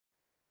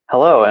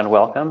Hello and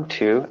welcome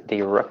to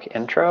the Rook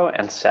intro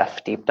and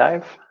Ceph deep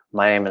dive.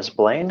 My name is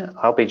Blaine.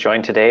 I'll be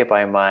joined today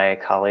by my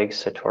colleague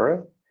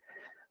Satoru.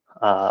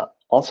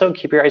 Also,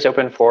 keep your eyes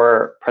open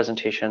for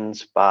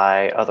presentations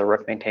by other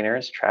Rook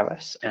maintainers,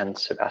 Travis and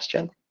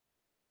Sebastien.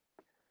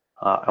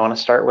 I want to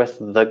start with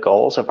the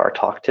goals of our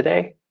talk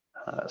today,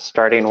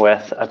 starting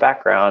with a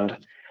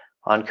background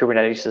on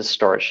Kubernetes'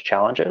 storage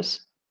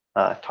challenges,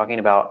 talking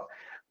about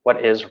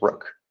what is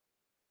Rook,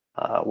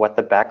 what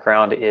the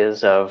background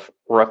is of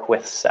Rook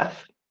with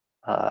Ceph,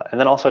 and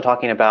then also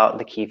talking about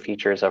the key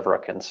features of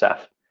Rook and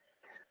Ceph.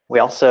 We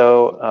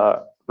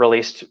also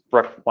released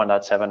Rook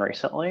 1.7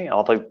 recently.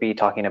 I'll be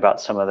talking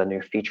about some of the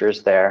new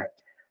features there.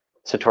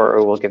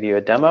 Satoru will give you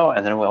a demo,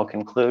 and then we'll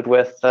conclude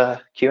with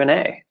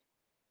Q&A.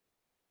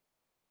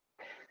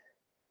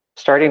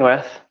 Starting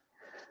with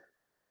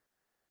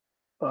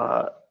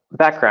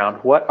background,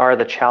 what are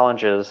the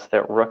challenges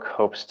that Rook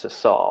hopes to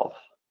solve?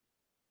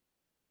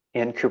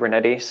 In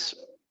Kubernetes,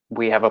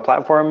 we have a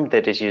platform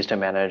that is used to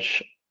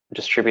manage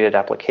distributed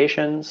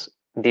applications.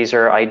 These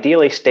are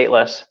ideally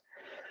stateless,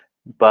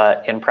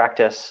 but in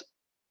practice,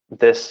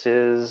 this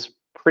is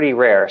pretty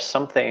rare.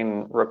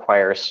 Something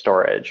requires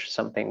storage,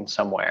 something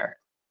somewhere.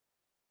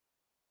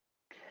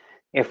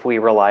 If we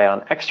rely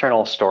on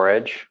external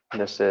storage,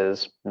 this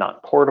is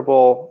not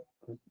portable.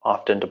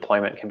 Often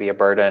deployment can be a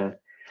burden.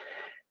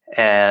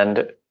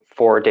 And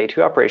for day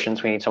two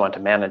operations, we need someone to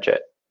manage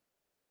it.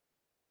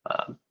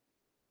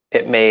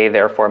 It may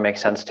therefore make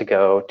sense to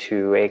go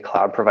to a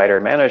cloud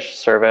provider managed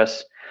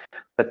service,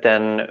 but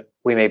then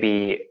we may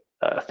be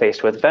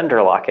faced with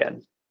vendor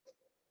lock-in.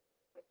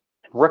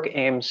 Rook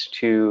aims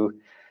to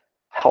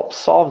help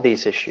solve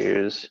these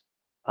issues,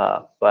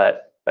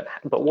 but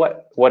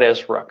what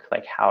is Rook?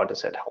 Like, how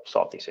does it help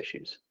solve these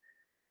issues?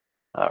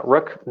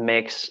 Rook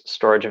makes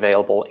storage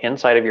available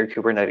inside of your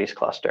Kubernetes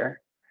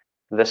cluster.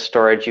 This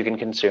storage you can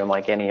consume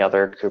like any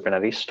other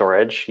Kubernetes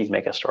storage. You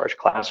make a storage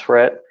class for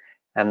it,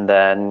 and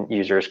then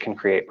users can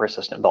create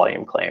persistent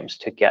volume claims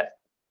to get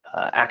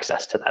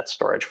access to that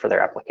storage for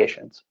their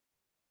applications.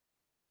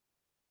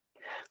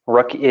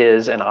 Rook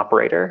is an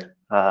operator.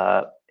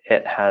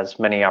 It has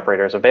many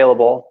operators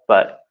available,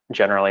 but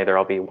generally there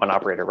will be one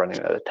operator running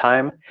at a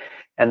time,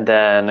 and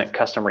then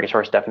custom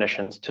resource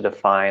definitions to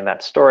define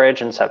that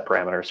storage and set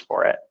parameters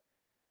for it.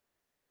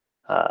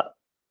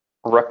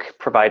 Rook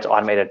provides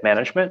automated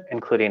management,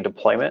 including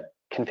deployment,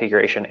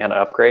 configuration, and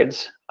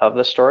upgrades of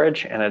the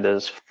storage, and it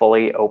is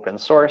fully open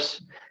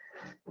source,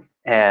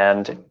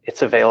 and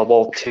it's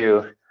available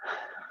to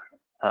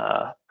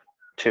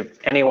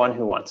anyone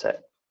who wants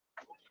it.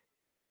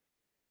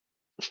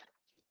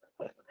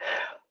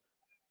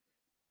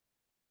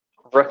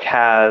 Rook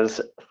has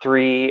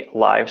 3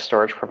 live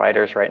storage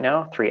providers right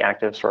now, 3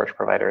 active storage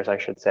providers, I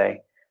should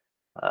say.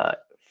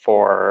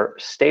 For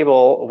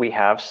stable, we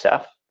have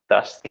Ceph,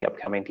 thus the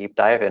upcoming deep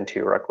dive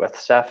into Rook with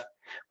Ceph.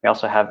 We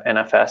also have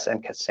NFS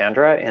and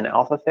Cassandra in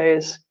alpha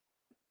phase.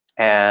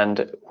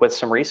 And with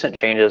some recent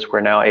changes,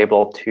 we're now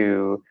able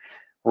to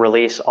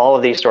release all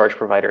of these storage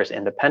providers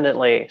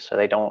independently, so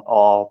they don't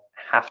all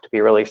have to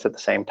be released at the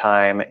same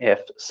time.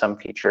 If some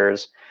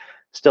features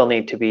still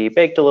need to be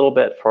baked a little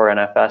bit for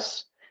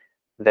NFS,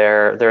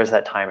 there's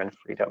that time and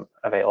freedom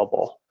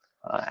available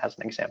as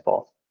an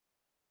example.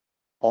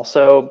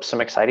 Also,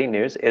 some exciting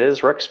news. It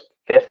is Rook's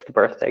 5th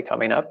birthday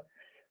coming up.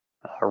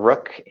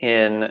 Rook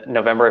in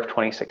November of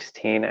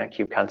 2016 at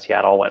KubeCon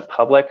Seattle went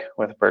public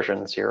with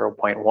version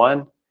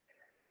 0.1.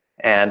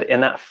 And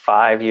in that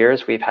 5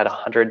 years, we've had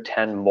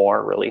 110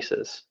 more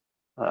releases.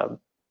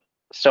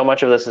 So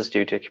much of this is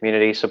due to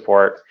community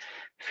support,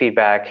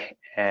 feedback,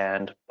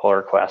 and pull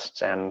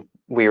requests. And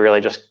we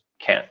really just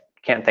can't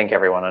thank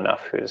everyone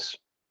enough who's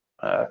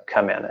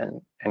come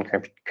in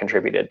and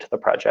contributed to the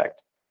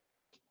project.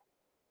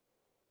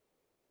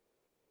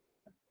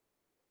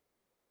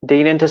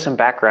 Digging into some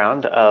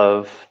background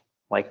of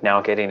like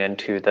now getting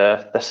into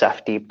the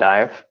Ceph deep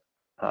dive,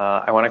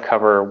 I want to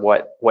cover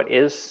what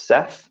is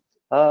Ceph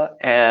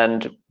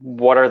and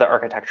what are the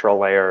architectural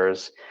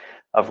layers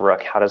of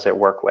Rook. How does it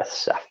work with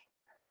Ceph?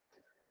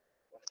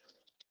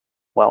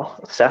 Well,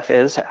 Ceph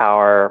is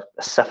our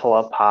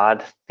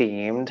cephalopod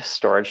themed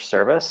storage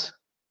service.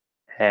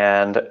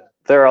 And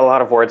there are a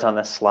lot of words on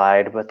this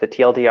slide, but the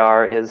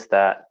TLDR is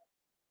that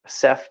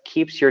Ceph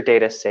keeps your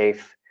data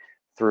safe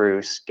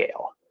through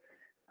scale.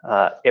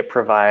 It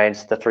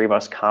provides the 3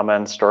 most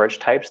common storage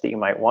types that you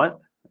might want,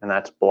 and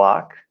that's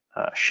block,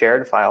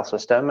 shared file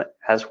system,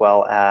 as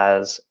well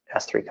as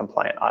S3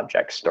 compliant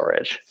object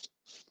storage.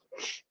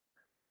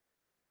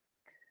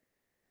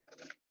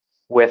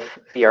 With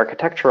the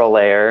architectural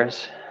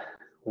layers,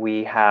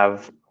 we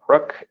have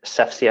Rook,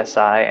 Ceph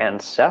CSI,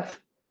 and Ceph.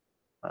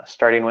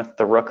 Starting with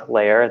the Rook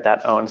layer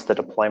that owns the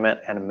deployment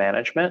and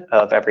management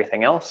of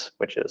everything else,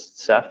 which is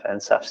Ceph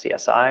and Ceph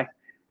CSI.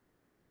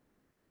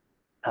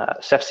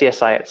 Ceph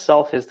CSI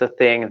itself is the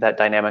thing that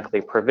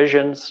dynamically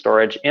provisions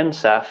storage in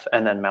Ceph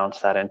and then mounts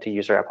that into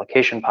user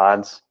application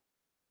pods.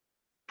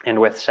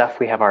 And with Ceph,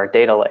 we have our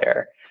data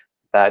layer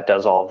that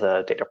does all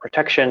the data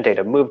protection,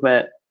 data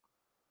movement.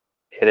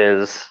 It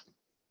is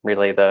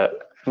really the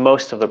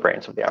most of the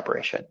brains of the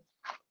operation.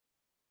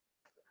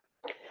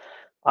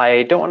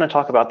 I don't want to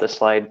talk about this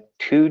slide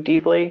too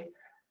deeply.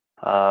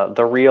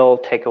 The real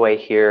takeaway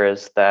here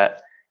is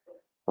that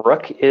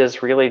Rook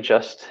is really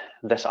just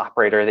this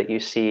operator that you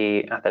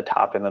see at the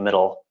top in the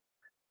middle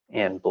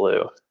in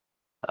blue.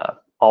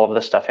 All of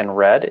the stuff in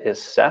red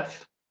is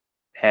Ceph,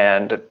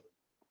 and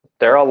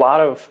there are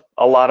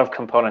a lot of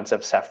components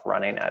of Ceph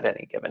running at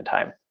any given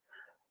time.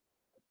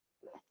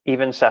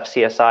 Even Ceph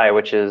CSI,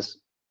 which is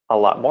a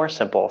lot more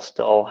simple,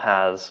 still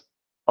has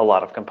a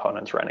lot of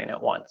components running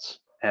at once.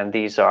 And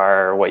these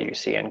are what you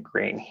see in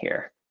green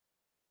here.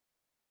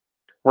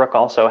 Rook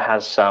also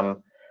has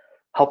some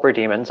helper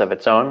daemons of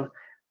its own,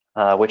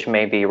 which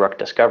may be Rook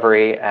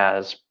Discovery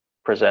as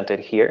presented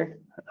here.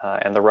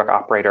 And the Rook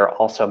operator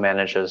also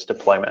manages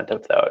deployment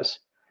of those.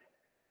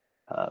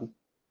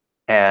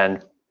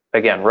 And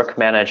again, Rook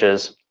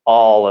manages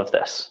all of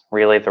this.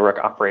 Really, the Rook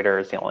operator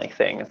is the only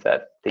thing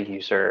that the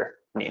user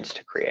needs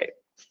to create.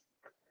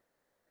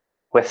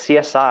 With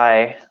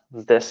CSI,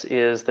 this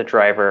is the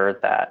driver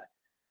that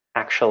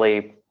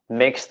actually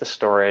makes the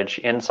storage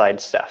inside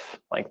Ceph,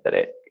 like that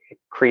it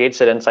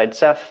creates it inside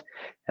Ceph,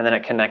 and then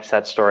it connects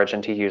that storage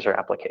into user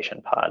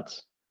application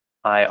pods.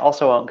 I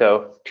also won't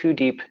go too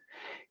deep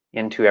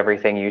into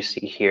everything you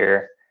see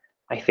here.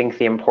 I think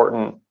the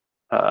important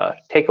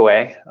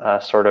takeaway,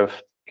 sort of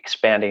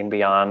expanding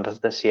beyond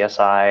the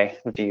CSI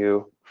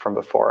view from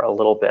before a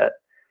little bit,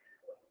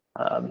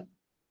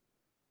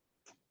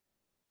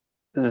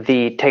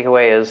 the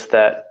takeaway is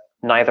that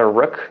neither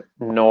Rook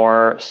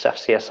nor Ceph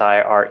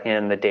CSI are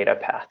in the data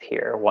path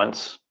here.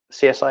 Once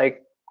CSI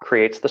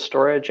creates the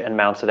storage and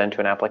mounts it into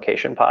an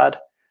application pod,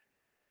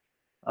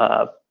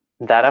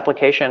 that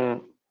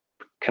application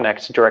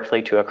connects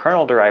directly to a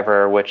kernel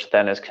driver, which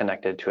then is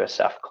connected to a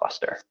Ceph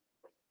cluster.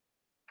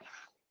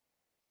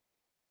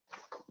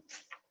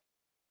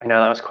 I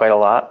know that was quite a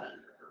lot.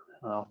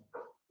 I'll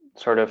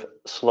sort of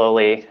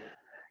slowly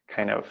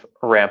kind of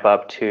ramp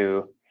up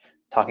to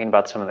talking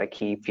about some of the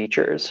key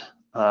features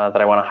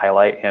that I want to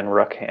highlight in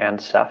Rook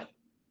and Ceph.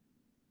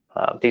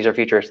 These are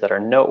features that are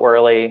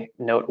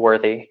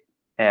noteworthy,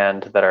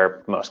 and that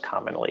are most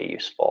commonly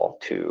useful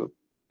to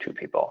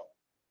people.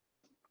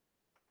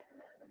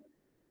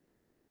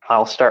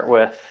 I'll start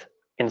with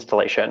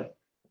installation,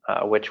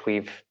 which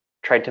we've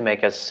tried to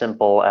make as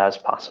simple as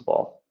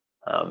possible.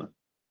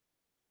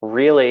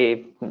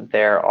 Really,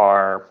 there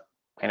are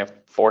kind of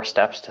 4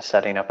 steps to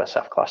setting up a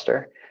Ceph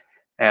cluster.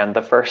 And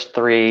the first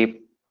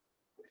 3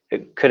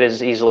 could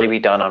as easily be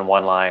done on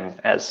one line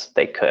as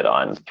they could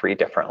on 3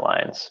 different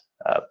lines.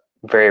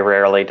 Very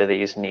rarely do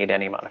these need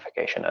any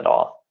modification at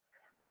all.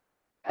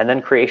 And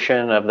then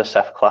creation of the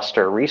Ceph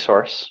cluster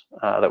resource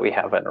that we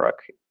have in Rook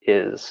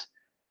is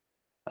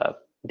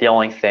the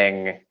only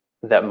thing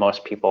that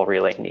most people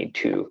really need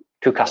to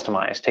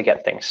customize to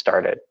get things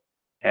started.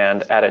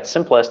 And at its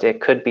simplest, it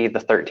could be the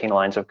 13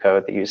 lines of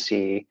code that you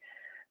see,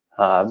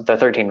 the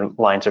 13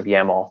 lines of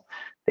YAML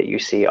that you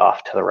see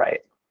off to the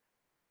right.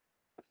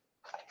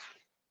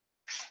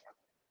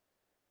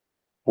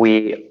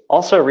 We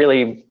also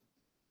really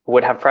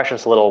would have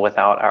precious little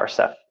without our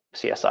Ceph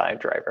CSI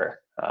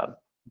driver.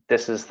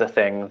 This is the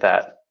thing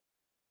that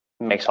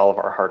makes all of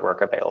our hard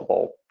work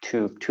available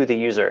to the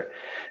user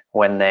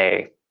when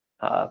they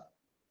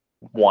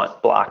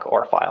want block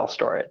or file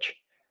storage.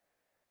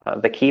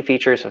 The key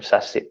features of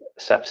Ceph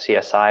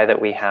CSI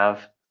that we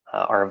have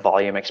are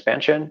volume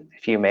expansion.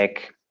 If you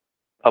make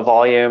a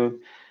volume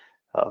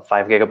of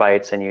 5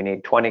 gigabytes and you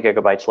need 20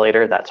 gigabytes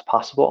later, that's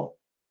possible.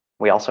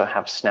 We also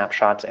have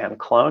snapshots and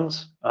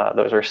clones.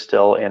 Those are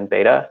still in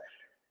beta,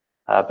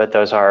 but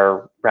those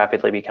are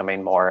rapidly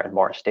becoming more and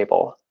more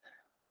stable.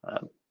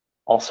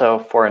 Also,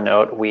 for a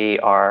note, we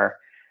are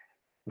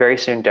very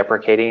soon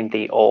deprecating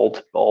the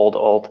old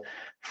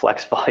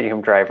flex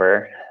volume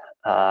driver.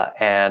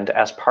 And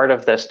as part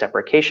of this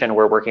deprecation,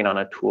 we're working on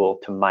a tool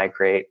to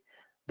migrate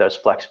those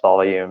flex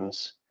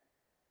volumes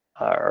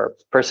or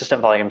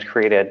persistent volumes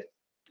created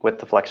with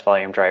the flex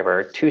volume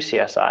driver to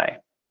CSI,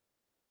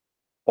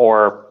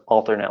 or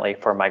alternately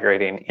for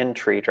migrating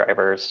in-tree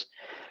drivers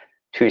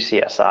to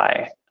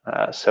CSI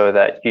so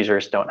that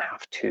users don't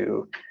have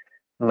to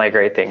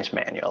migrate things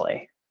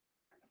manually.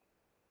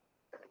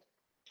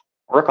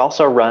 Rook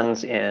also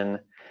runs in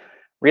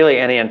really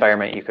any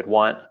environment you could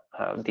want.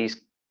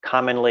 These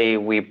commonly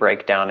we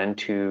break down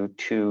into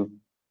two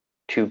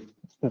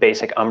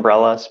basic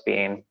umbrellas,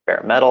 being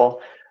bare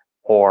metal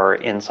or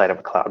inside of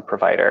a cloud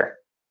provider.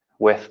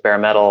 With bare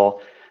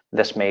metal,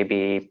 this may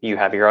be you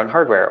have your own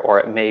hardware, or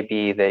it may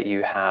be that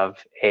you have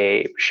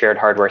a shared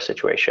hardware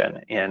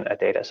situation in a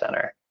data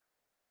center.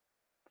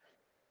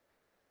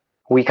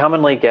 We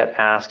commonly get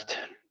asked,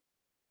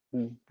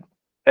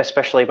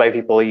 especially by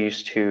people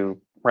used to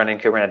running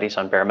Kubernetes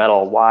on bare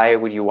metal, why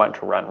would you want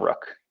to run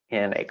Rook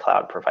in a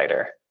cloud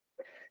provider?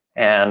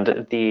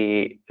 And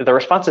the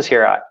responses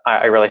here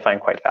I really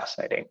find quite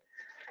fascinating.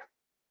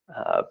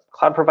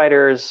 Cloud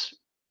providers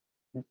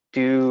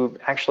do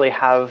actually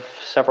have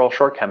several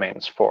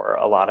shortcomings for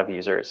a lot of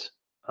users.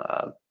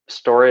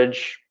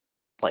 Storage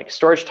like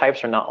storage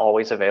types are not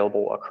always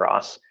available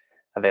across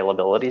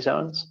availability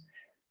zones.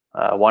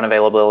 One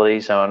availability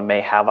zone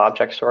may have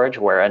object storage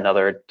where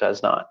another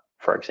does not,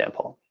 for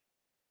example.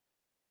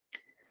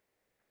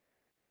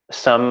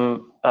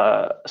 Some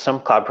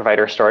cloud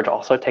provider storage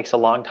also takes a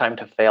long time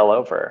to fail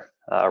over.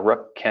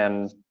 Rook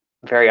can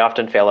very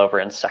often fail over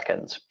in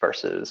seconds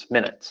versus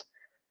minutes.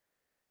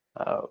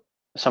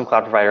 Some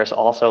cloud providers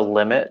also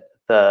limit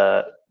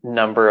the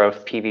number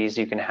of PVs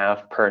you can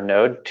have per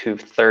node to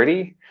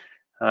 30,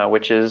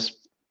 which is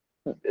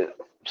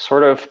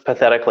sort of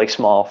pathetically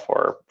small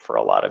for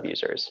a lot of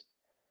users.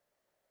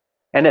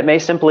 And it may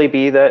simply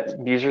be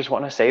that users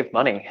want to save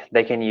money.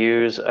 They can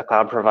use a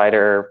cloud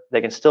provider, they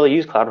can still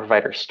use cloud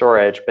provider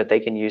storage, but they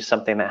can use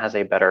something that has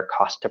a better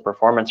cost to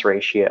performance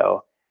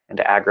ratio and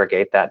to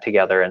aggregate that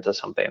together into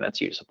something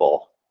that's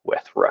usable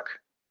with Rook.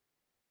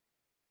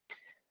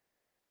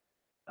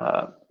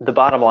 The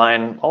bottom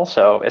line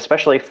also,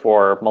 especially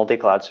for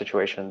multi-cloud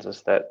situations,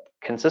 is that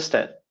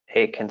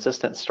a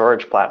consistent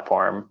storage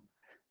platform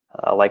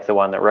like the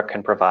one that Rook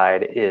can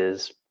provide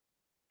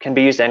can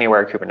be used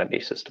anywhere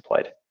Kubernetes is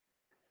deployed.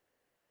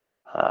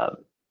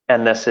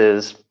 And this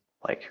is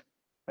like,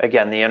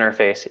 again, the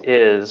interface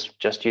is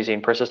just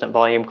using persistent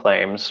volume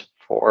claims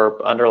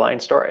for underlying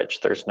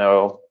storage. There's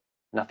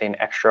nothing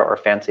extra or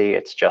fancy.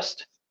 It's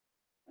just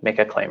make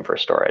a claim for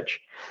storage.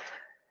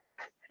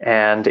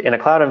 And in a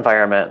cloud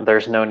environment,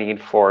 there's no need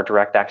for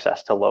direct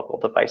access to local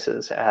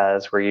devices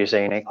as we're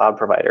using a cloud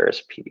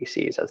provider's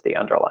PVCs as the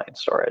underlying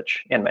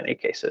storage in many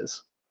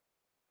cases.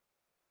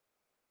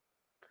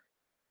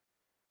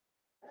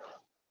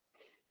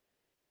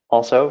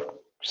 Also,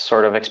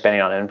 sort of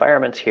expanding on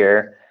environments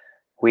here,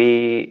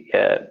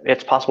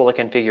 it's possible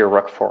to configure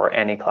Rook for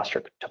any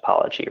cluster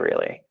topology,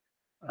 really.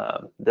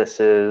 This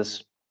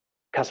is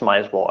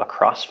customizable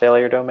across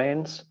failure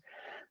domains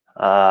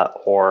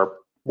or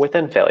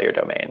within failure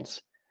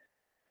domains.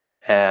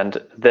 And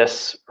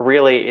this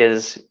really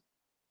is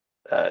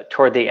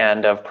toward the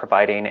end of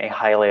providing a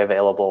highly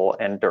available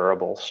and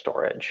durable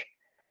storage.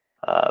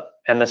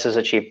 And this is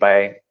achieved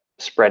by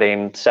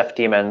spreading Ceph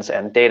daemons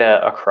and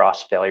data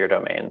across failure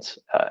domains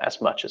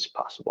as much as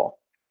possible.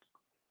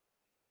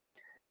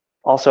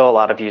 Also, a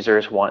lot of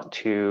users want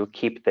to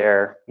keep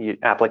their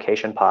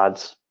application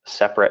pods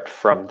separate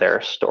from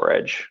their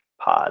storage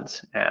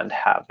pods and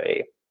have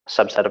a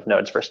subset of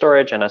nodes for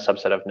storage and a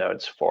subset of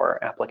nodes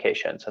for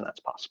applications, and that's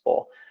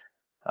possible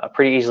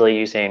pretty easily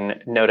using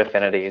node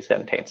affinities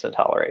and taints and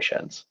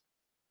tolerations.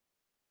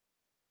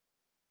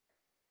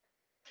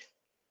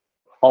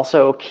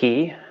 Also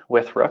key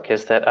with Rook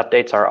is that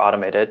updates are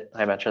automated.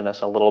 I mentioned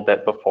this a little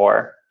bit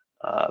before.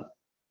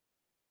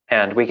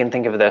 And we can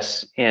think of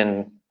this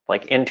in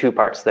two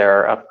parts.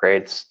 There are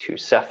upgrades to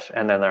Ceph,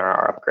 and then there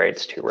are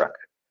upgrades to Rook.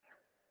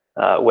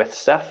 With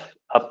Ceph,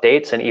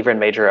 updates and even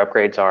major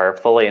upgrades are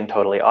fully and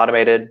totally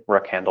automated.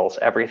 Rook handles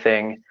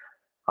everything.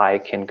 I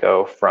can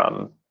go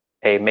from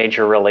a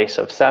major release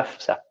of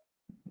Ceph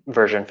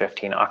version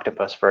 15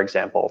 Octopus, for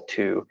example,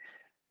 to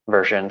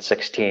version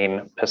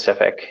 16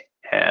 Pacific,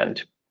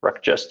 and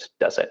Rook just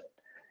does it.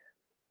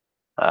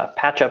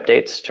 Patch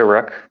updates to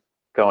Rook,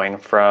 going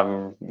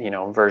from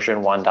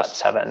version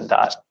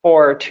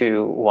 1.7.4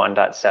 to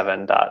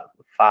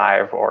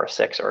 1.7.5 or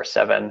 6 or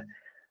 7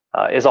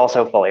 is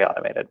also fully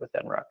automated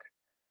within Rook.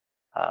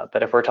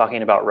 But if we're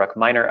talking about Rook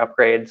minor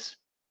upgrades,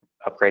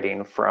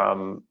 upgrading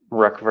from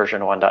Rook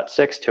version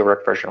 1.6 to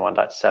Rook version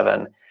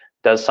 1.7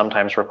 does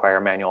sometimes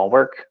require manual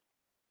work.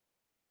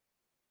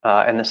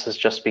 And this is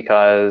just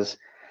because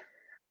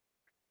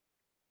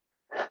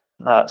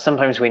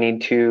sometimes we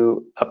need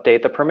to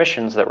update the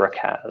permissions that Rook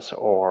has,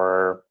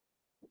 or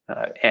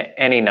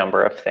any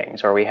number of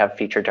things, or we have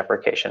feature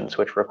deprecations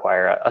which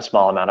require a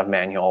small amount of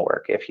manual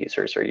work if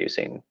users are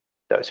using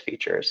those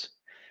features.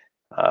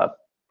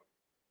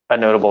 A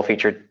notable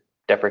feature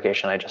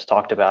deprecation I just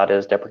talked about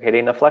is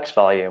deprecating the flex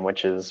volume,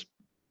 which is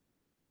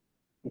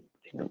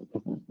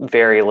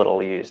very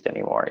little used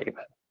anymore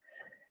even.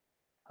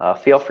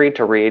 Feel free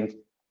to read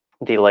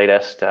the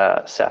latest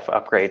Ceph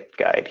upgrade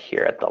guide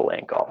here at the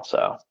link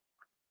also.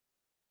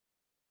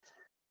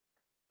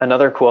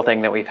 Another cool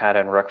thing that we've had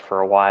in Rook for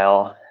a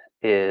while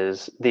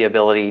is the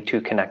ability to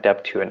connect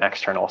up to an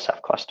external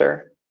Ceph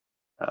cluster.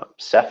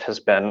 Ceph has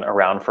been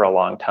around for a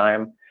long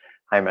time.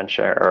 I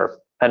mentioned, or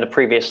in the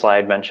previous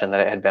slide mentioned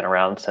that it had been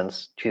around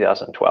since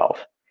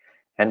 2012.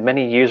 And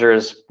many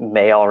users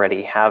may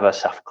already have a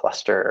Ceph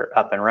cluster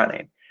up and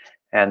running,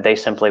 and they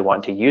simply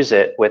want to use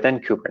it within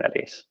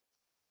Kubernetes.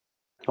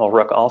 Well,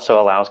 Rook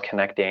also allows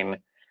connecting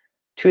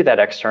to that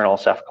external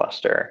Ceph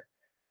cluster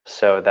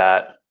so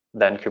that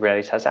then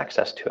Kubernetes has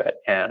access to it.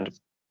 And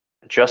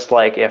just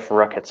like if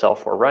Rook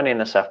itself were running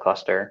the Ceph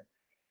cluster,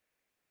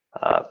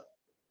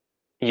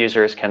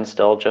 users can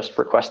still just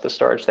request the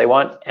storage they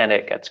want, and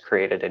it gets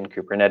created in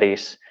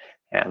Kubernetes,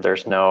 and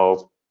there's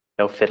no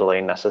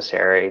fiddling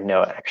necessary,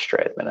 no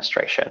extra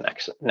administration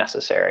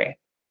necessary.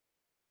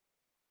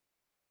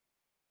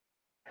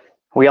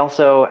 We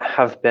also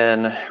have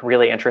been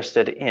really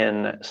interested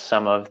in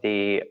some of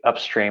the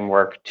upstream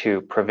work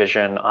to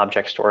provision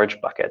object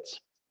storage buckets.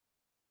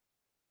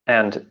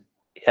 And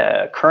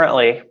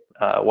currently,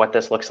 what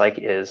this looks like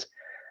is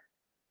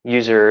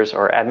users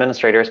or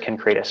administrators can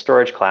create a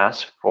storage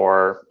class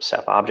for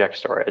Ceph object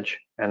storage,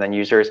 and then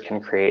users can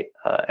create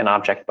an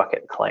object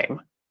bucket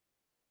claim.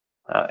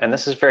 And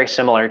this is very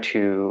similar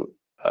to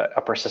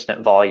a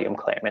persistent volume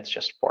claim. It's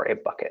just for a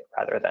bucket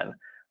rather than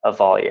a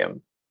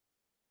volume.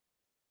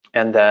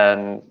 And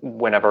then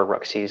whenever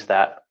Rook sees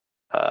that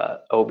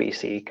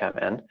OBC come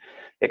in,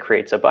 it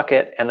creates a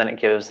bucket, and then it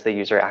gives the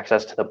user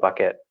access to the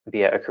bucket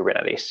via a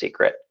Kubernetes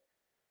secret.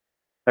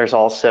 There's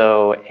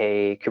also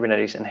a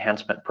Kubernetes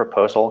enhancement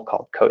proposal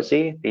called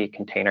Cozy, the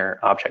Container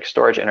Object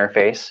Storage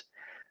Interface,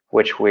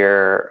 which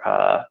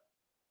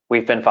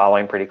we've been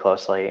following pretty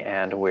closely,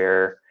 and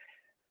we're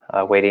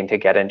waiting to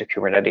get into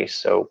Kubernetes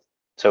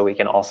so we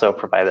can also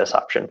provide this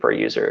option for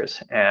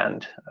users.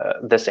 And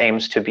this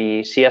aims to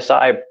be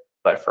CSI,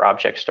 but for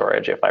object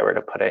storage, if I were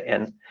to put it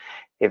in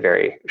a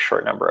very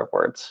short number of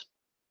words.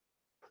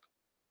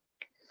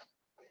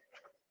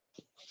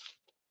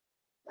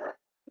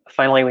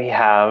 Finally, we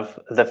have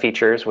the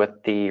features with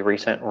the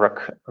recent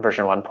Rook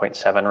version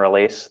 1.7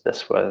 release.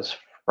 This was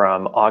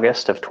from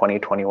August of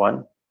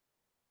 2021.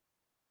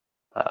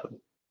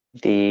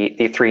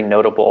 The three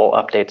notable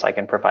updates I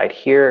can provide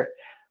here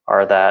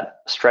are that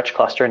Stretch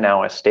Cluster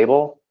now is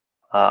stable.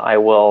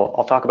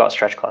 I'll talk about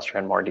Stretch Cluster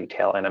in more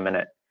detail in a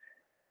minute.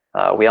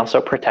 We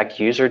also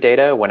protect user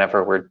data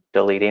whenever we're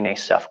deleting a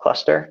Ceph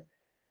cluster.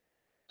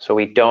 So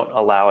we don't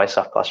allow a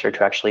Ceph cluster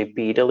to actually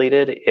be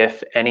deleted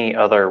if any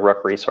other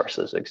Rook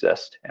resources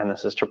exist. And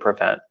this is to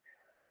prevent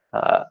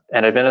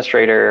an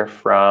administrator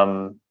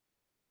from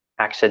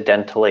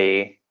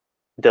accidentally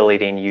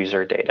deleting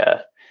user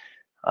data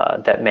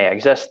that may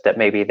exist that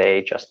maybe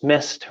they just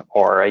missed,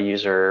 or a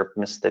user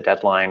missed the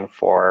deadline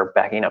for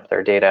backing up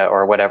their data,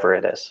 or whatever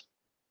it is.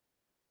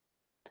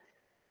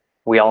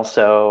 We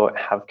also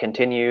have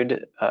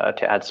continued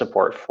to add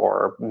support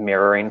for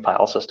mirroring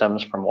file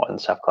systems from one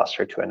Ceph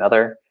cluster to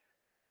another.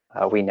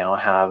 We now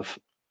have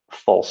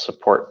full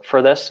support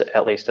for this,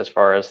 at least as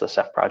far as the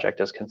Ceph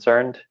project is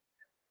concerned.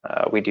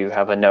 We do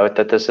have a note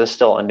that this is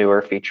still a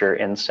newer feature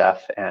in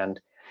Ceph, and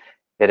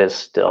it is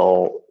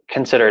still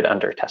considered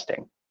under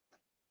testing.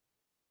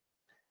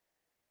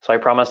 So I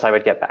promised I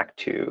would get back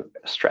to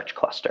Stretch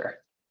Cluster.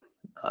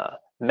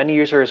 Many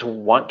users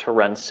want to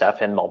run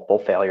Ceph in multiple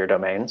failure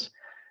domains.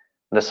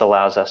 This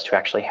allows us to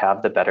actually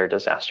have the better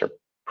disaster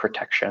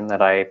protection that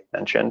I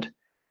mentioned.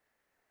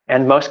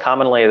 And most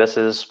commonly, this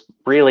is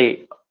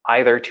really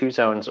either 2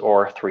 zones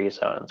or 3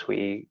 zones.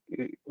 We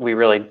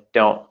really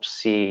don't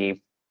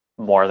see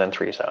more than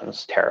 3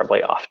 zones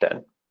terribly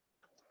often.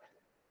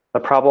 The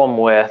problem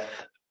with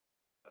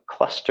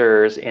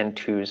clusters in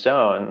 2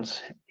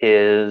 zones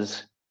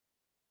is,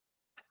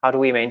 how do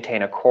we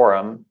maintain a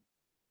quorum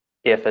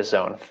if a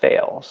zone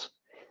fails?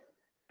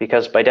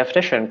 Because by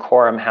definition,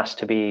 quorum has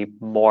to be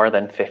more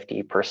than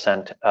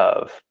 50%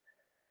 of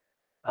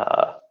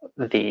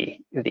the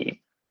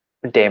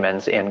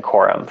daemons in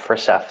quorum for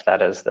Ceph,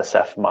 that is the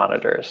Ceph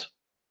monitors.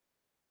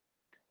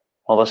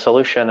 Well, the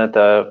solution that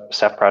the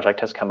Ceph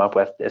project has come up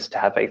with is to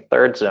have a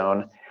 3rd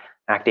zone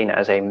acting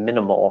as a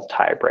minimal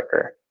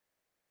tiebreaker.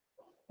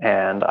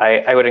 And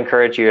I would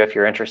encourage you, if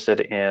you're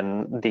interested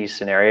in these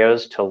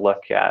scenarios, to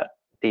look at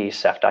the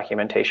Ceph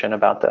documentation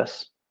about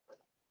this.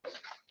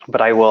 But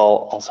I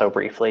will also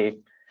briefly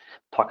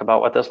talk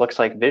about what this looks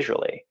like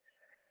visually.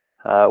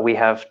 We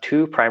have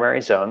 2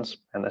 primary zones,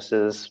 and this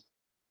is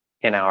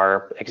in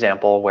our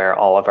example where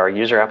all of our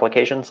user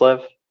applications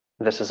live.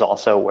 This is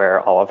also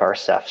where all of our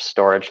Ceph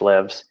storage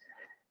lives.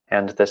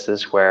 And this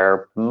is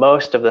where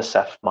most of the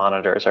Ceph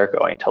monitors are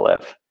going to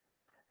live.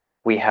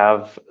 We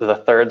have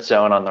the 3rd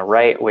zone on the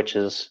right, which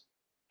is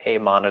a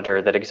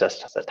monitor that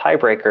exists as a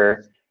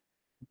tiebreaker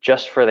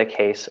just for the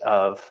case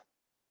of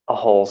a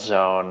whole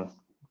zone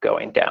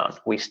going down.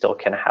 We still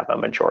can have a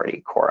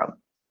majority quorum.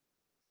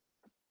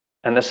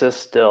 And this is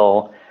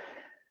still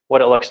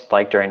what it looks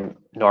like during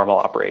normal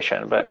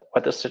operation, but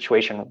what this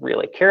situation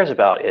really cares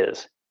about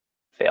is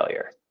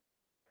failure.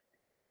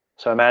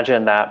 So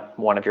imagine that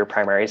one of your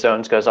primary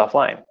zones goes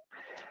offline.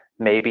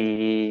 Maybe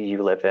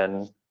you live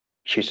in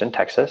Houston,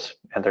 Texas,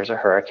 and there's a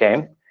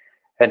hurricane,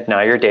 and now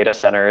your data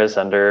center is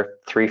under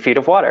 3 feet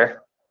of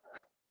water.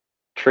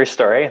 True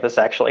story, this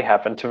actually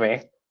happened to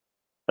me.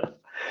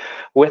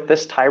 With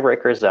this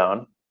tiebreaker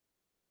zone,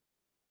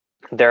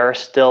 there are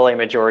still a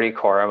majority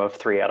quorum of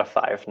 3 out of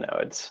 5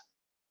 nodes.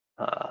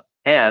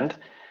 And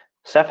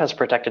Ceph has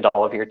protected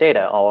all of your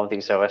data. All of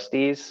these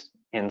OSDs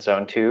in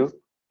zone 2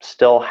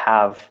 still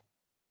have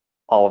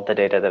all of the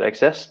data that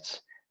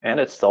exists, and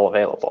it's still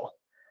available.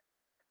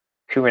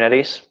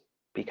 Kubernetes,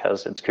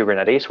 because it's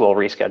Kubernetes, will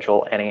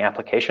reschedule any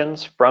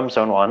applications from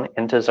zone 1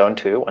 into zone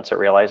 2 once it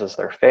realizes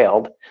they're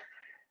failed.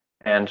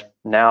 And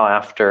now,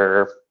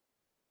 after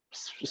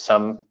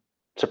some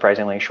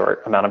surprisingly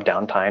short amount of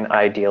downtime,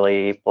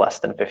 ideally less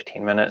than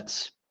 15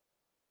 minutes,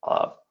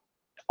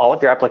 all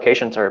of your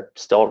applications are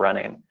still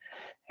running.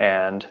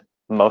 And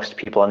most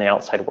people in the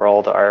outside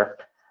world are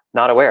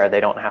not aware.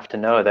 They don't have to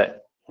know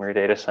that your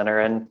data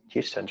center in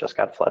Houston just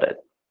got flooded.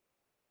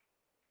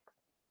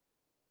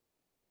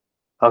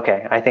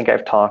 Okay, I think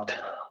I've talked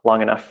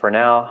long enough for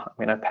now. I'm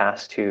going to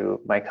pass to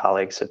my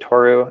colleague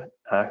Satoru,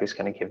 who's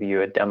going to give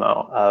you a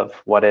demo of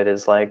what it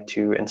is like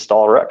to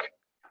install Rook.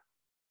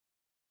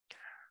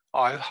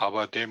 I'll have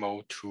a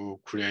demo to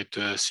create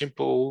a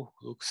simple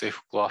Rook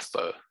Ceph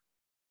cluster.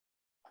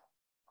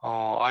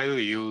 I'll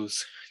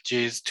use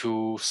these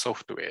two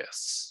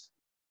softwares.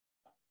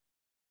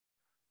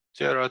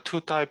 There are two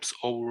types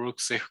of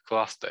Rook Ceph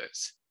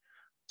clusters.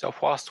 The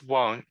first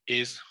one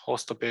is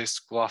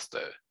host-based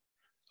cluster,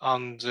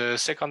 and the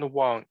second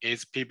one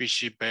is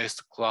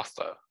PVC-based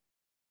cluster.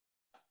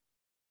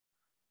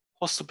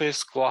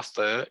 Host-based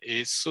cluster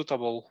is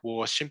suitable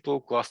for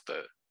simple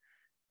cluster,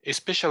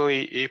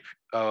 especially if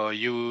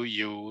you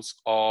use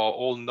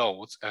all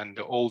nodes and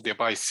all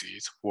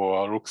devices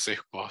for Rook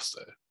Ceph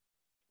cluster.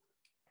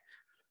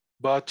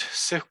 But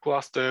Ceph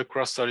cluster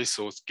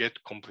resources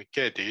get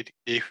complicated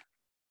if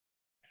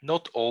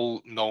not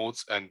all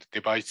nodes and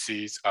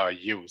devices are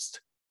used.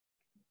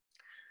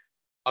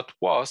 At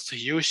first,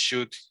 you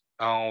should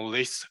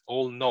list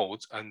all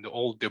nodes and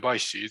all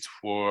devices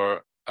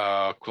for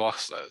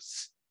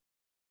clusters,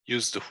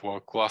 used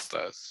for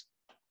clusters.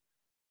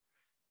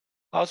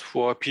 As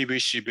for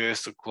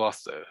PVC-based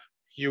cluster,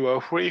 you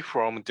are free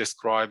from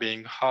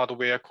describing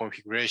hardware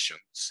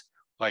configurations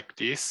like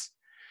this.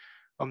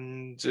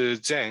 And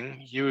then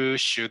you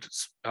should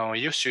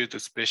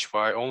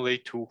specify only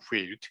two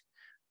fields,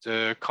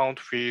 the count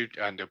field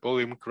and the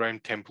volume claim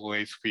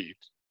template field.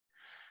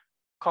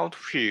 Count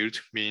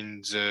field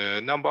means the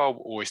number of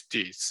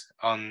OSDs,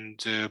 and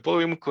the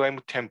volume claim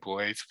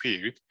template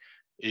field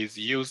is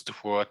used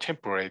for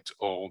template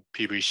or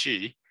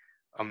PVC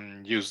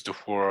used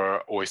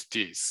for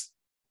OSDs.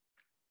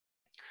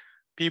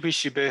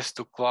 PVC-based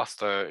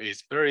cluster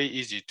is very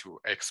easy to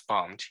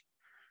expand.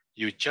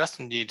 You just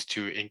need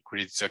to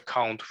increase the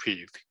count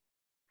field.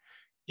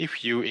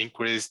 If you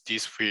increase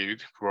this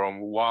field from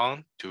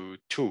 1 to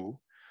 2,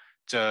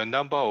 the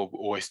number of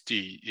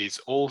OSD is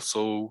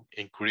also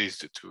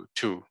increased to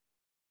 2.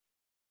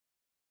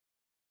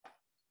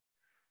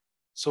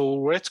 So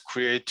let's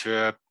create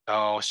a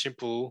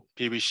simple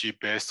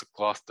PVC-based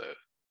cluster.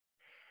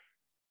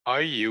 I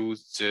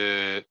use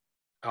the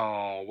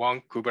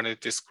one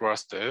Kubernetes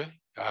cluster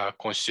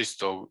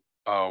consists of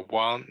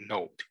one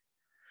node.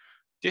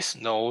 This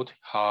node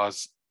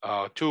has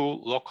two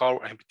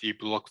local empty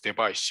block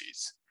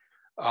devices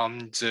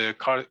and the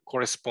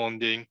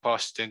corresponding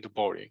persistent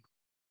volume.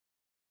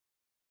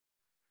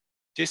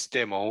 This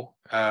demo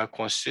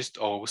consists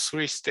of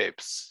 3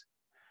 steps,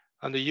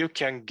 and you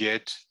can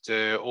get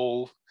the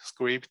all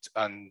script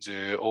and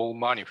the all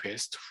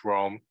manifest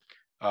from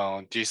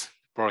this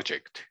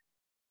project.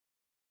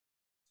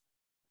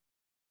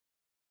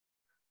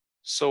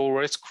 So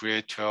let's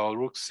create a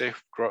Rook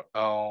Ceph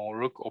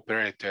Rook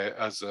operator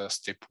as a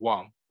step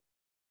 1.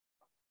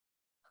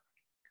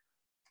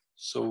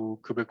 So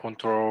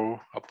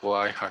kubecontrol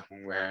apply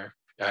 -where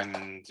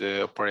and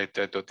the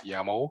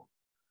operator.yaml.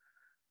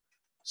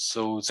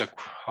 So the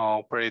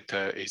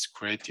operator is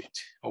created.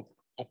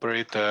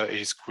 Operator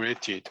is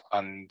created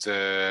and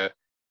the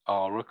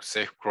Rook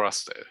Ceph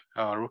cluster,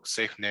 Rook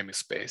Ceph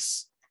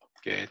namespace,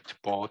 get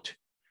port.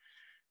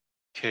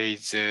 Okay,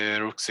 the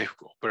Rook Ceph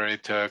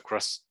operator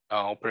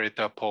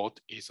operator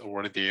port is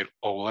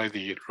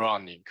already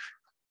running.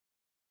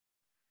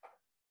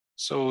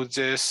 So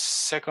the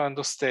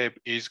second step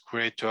is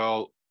create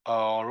a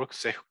Rook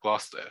Ceph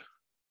cluster.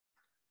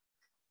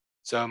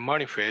 The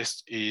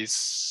manifest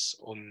is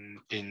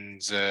in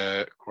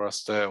the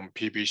cluster on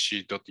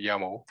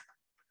pvc.yaml.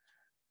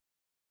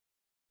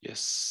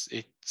 Yes,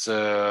 it's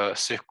a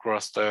Ceph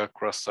cluster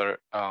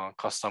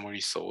custom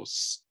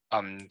resource,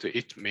 and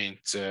it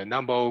means the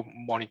number of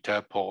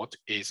monitor port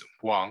is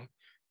 1,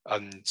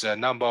 and the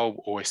number of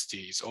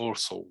OSD is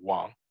also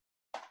 1.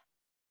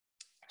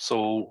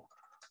 So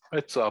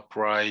let's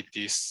apply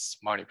this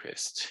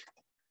manifest.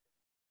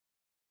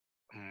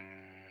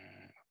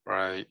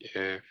 Right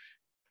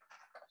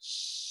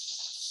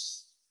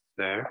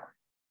there.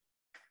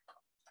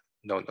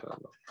 No.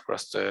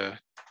 Cluster.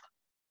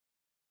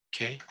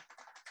 Okay.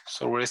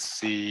 So let's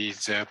see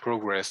the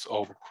progress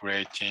of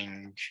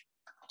creating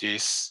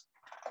this,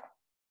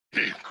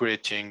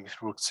 creating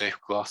Rook Ceph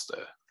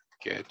cluster.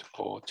 Get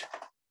port.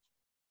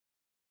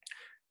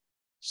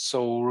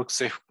 So Rook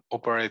Ceph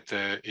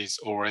operator is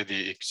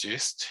already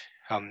exist,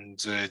 and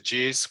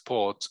G's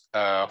port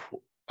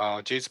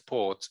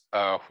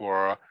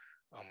for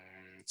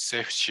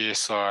Ceph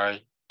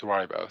CSI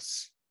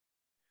drivers.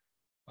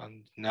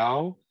 And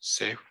now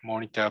Ceph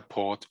monitor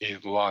port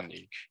is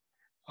running.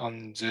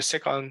 And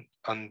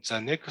the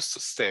next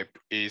step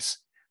is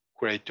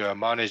create a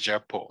manager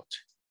port.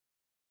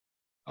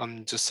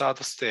 And the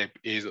third step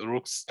is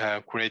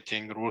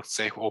creating Rook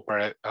Ceph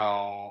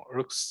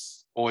Rook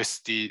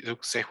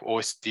Ceph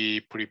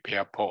OSD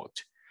prepare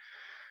port.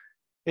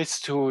 It's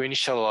to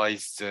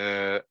initialize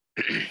the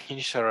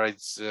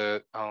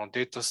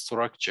data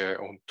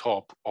structure on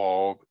top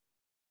of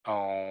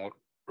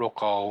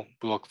local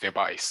block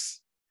device.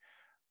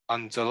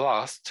 And the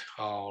last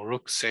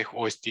Rook Ceph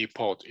OSD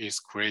port is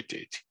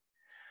created.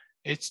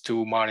 it's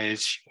to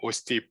manage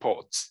OST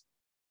ports.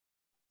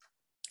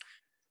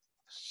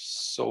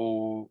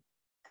 So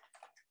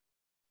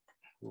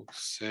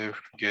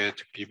Ceph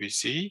get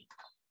PBC.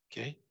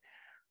 Okay.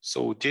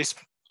 So this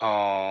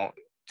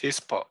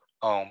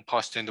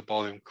persistent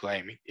volume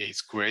claim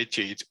is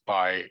created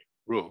by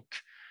Rook,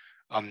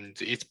 and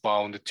it's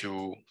bound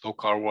to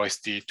local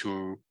OST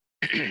to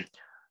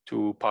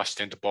to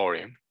persistent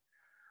volume.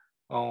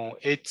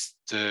 It's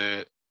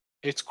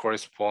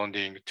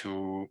corresponding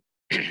to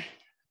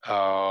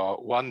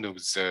one of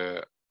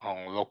the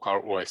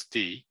local OST,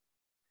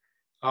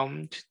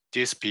 and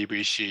this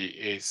PBC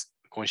is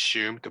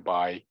consumed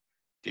by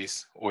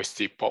this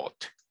OST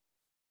port.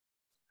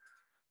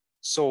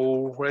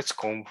 So let's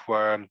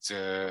confirm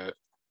the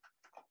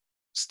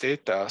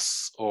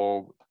status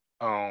of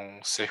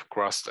Ceph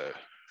cluster.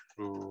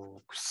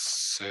 Rook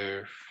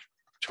Ceph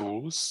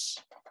tools.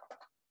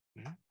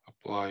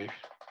 Apply.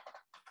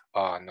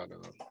 No,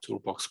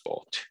 toolbox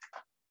port.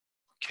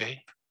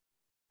 Okay.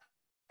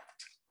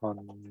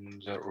 On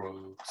the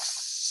Rook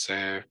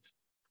Ceph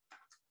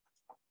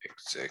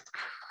exec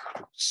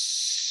Rook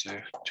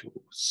Ceph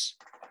tools.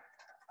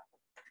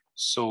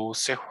 So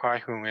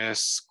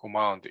Ceph-s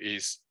command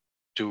is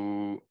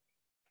to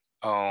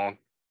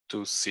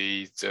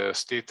see the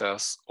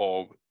status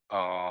of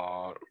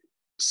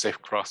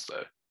Ceph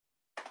cluster.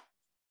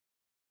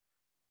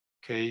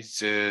 Okay,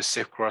 the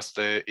Ceph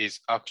cluster is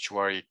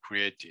actually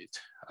created,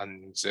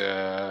 and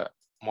the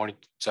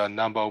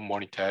number of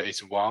monitor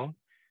is 1,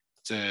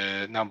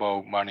 the number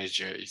of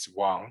manager is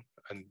 1,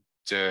 and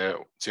there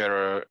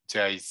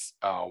is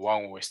 1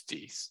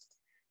 OSTs.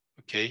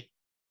 Okay.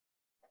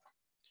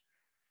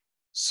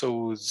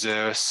 So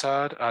the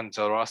third and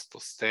the last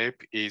step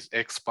is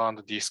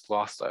expand this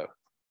cluster.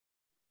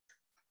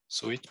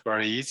 So it's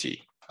very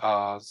easy,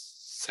 as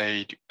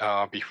said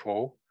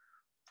before.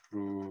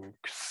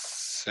 Rook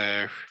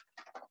Ceph.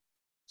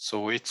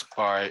 So it's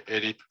by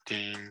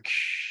editing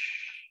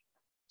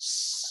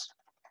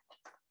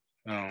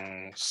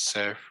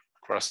Ceph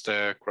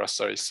cluster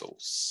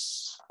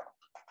resource.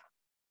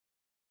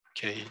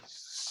 Okay,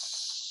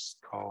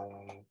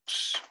 count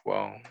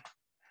 1.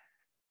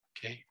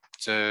 Okay.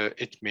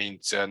 It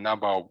means the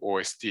number of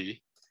OST.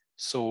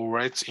 So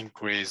let's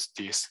increase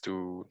this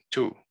to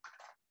 2.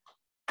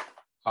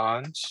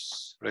 And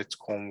let's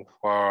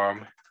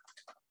confirm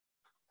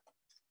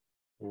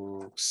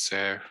Rook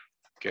Ceph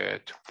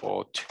get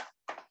port.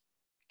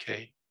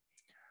 Okay.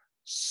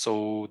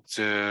 So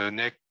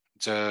the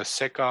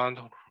second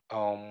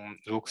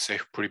Rook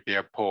Ceph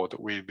prepare port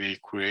will be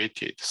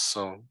created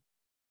soon.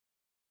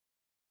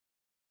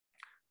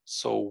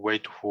 So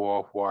wait for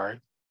a while.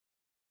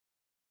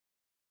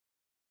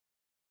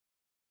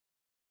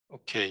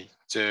 Okay,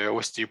 the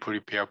OST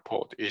prepare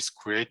port is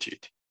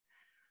created,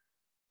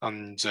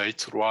 and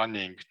it's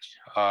running.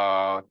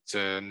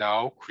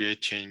 Now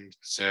creating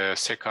the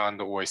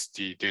second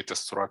OST data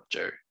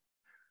structure,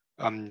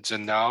 and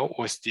now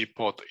OST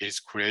port is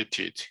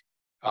created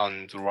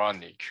and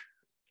running.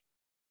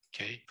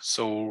 Okay,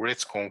 so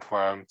let's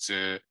confirm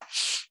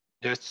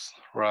let's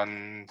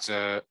run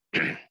the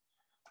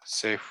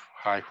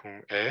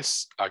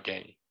Ceph-s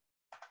again.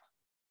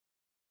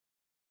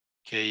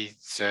 Okay,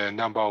 the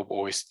number of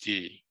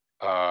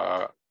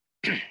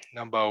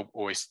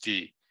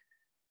OST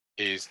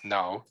is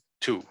now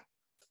 2.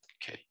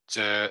 Okay,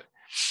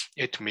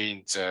 it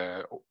means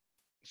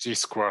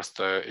this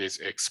cluster is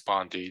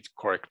expanded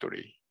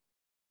correctly.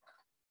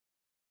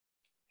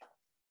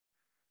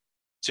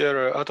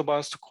 There are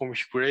advanced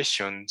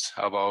configurations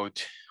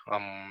about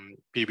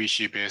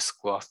PBC-based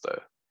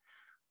cluster.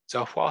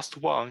 The first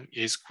one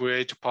is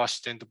create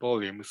persistent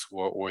volumes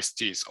for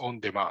OSTs on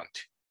demand.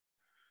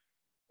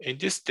 In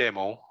this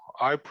demo,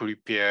 I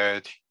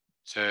prepared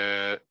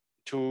the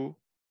two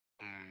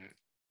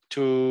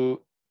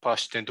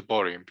persistent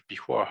volume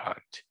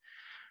beforehand.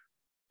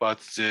 But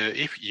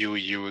if you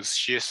use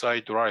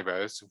CSI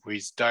drivers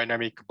with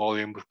dynamic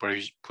volume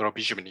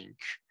provisioning,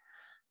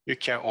 you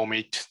can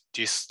omit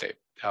this step,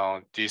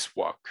 this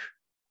work.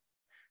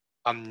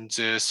 And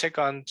the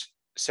second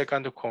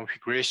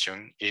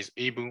configuration is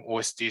even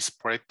OST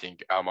splitting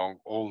among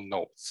all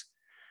nodes.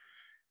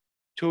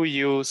 To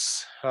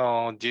use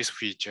this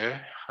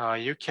feature,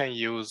 you can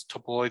use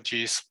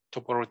topology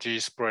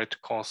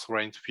spread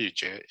constraint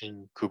feature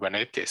in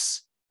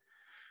Kubernetes.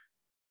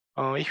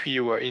 If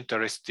you are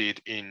interested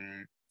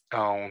in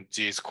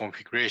these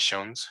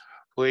configurations,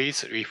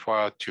 please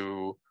refer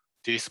to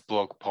this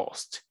blog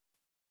post.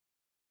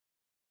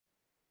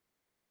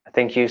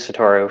 Thank you,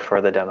 Satoru,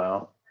 for the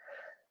demo.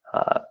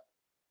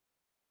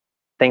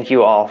 Thank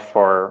you all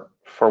for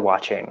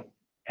watching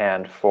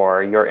and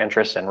for your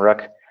interest in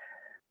Rook.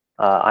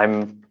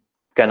 I'm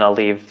gonna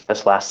leave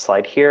this last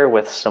slide here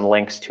with some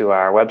links to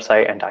our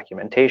website and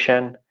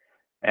documentation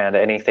and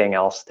anything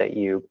else that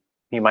you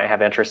might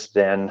have interest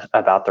in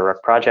about the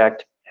Rook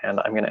project. And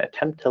I'm gonna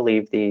attempt to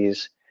leave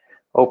these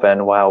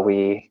open while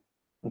we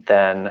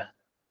then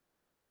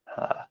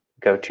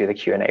go to the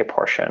Q&A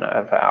portion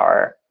of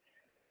our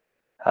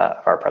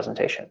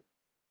presentation.